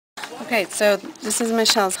Okay, so this is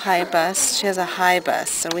Michelle's high bust. She has a high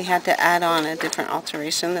bust, so we had to add on a different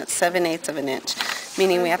alteration that's 7/8 of an inch,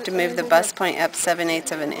 meaning we have to move the bust point up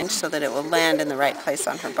 7/8 of an inch so that it will land in the right place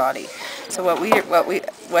on her body. So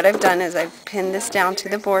what I've done is I've pinned this down to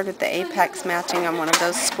the board with the apex matching on one of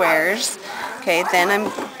those squares. Okay,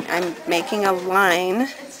 then I'm making a line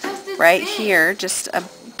right here, just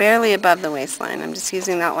barely above the waistline. I'm just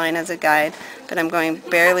using that line as a guide, but I'm going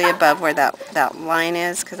barely above where that line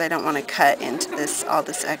is because I don't want to cut into all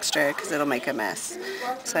this extra because it'll make a mess.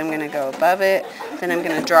 So I'm going to go above it, then I'm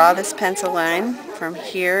going to draw this pencil line from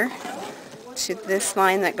here to this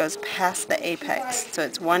line that goes past the apex. So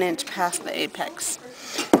it's 1 inch past the apex.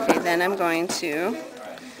 Okay, then I'm going to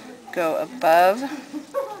go above.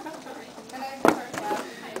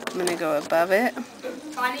 I'm going to go above it.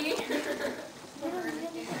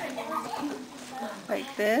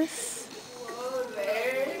 Like this,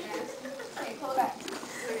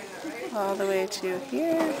 all the way to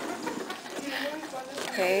here.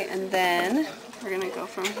 Okay, and then we're going to go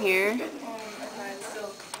from here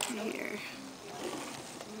to here.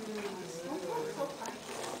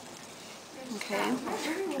 Okay,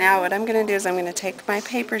 now what I'm going to do is I'm going to take my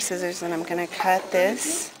paper scissors and I'm going to cut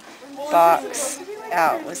this box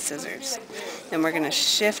out with scissors. Then we're going to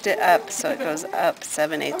shift it up so it goes up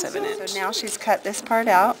 7/8 of an inch. So now she's cut this part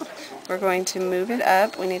out. We're going to move it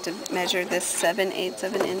up. We need to measure this 7/8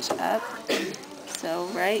 of an inch up. So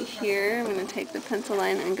right here, I'm going to take the pencil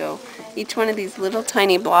line and go. Each one of these little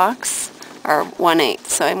tiny blocks are 1/8.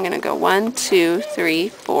 So I'm going to go 1, 2, 3,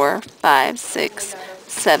 4, 5, 6,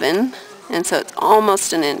 7. And so it's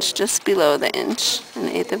almost an inch, just below the inch,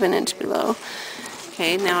 1/8 of an inch below.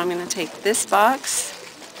 Okay, now I'm going to take this box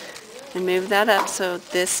and move that up so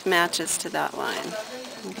this matches to that line.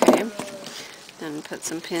 Okay, then put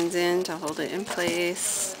some pins in to hold it in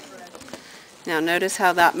place. Now notice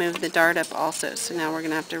how that moved the dart up also, so now we're going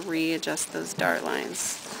to have to readjust those dart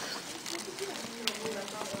lines.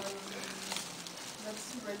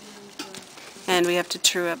 And we have to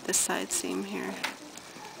true up the side seam here.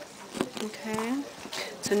 Okay,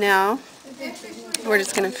 so now we're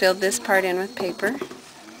just going to fill this part in with paper,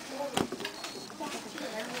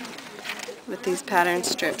 with these pattern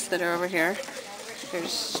strips that are over here.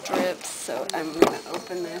 There's strips, so I'm going to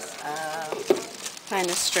open this up, find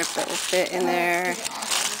a strip that will fit in there,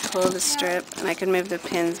 pull the strip, and I can move the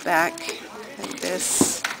pins back like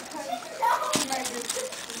this,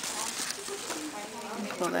 and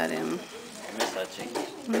pull that in.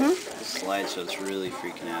 The slide, so it's really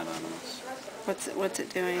freaking out on us. What's it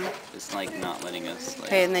doing? It's like not letting us.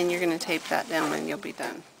 Okay, and then you're going to tape that down and you'll be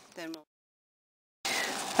done.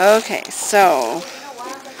 Okay, so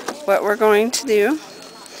what we're going to do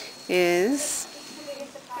is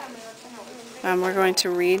we're going to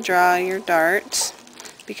redraw your dart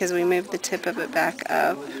because we moved the tip of it back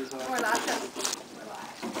up.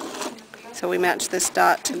 So we match this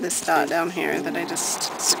dot to this dot down here that I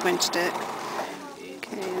just squinched it.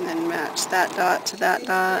 Okay, and then match that dot to that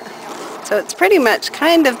dot. So it's pretty much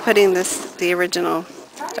kind of putting the original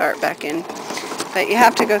dart back in. But you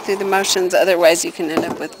have to go through the motions, otherwise you can end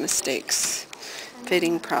up with mistakes,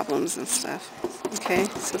 fitting problems and stuff. Okay,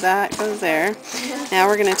 so that goes there. Now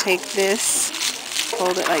we're going to take this,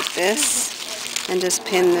 fold it like this, and just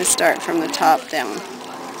pin this dart from the top down.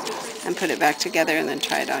 And put it back together and then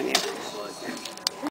try it on you.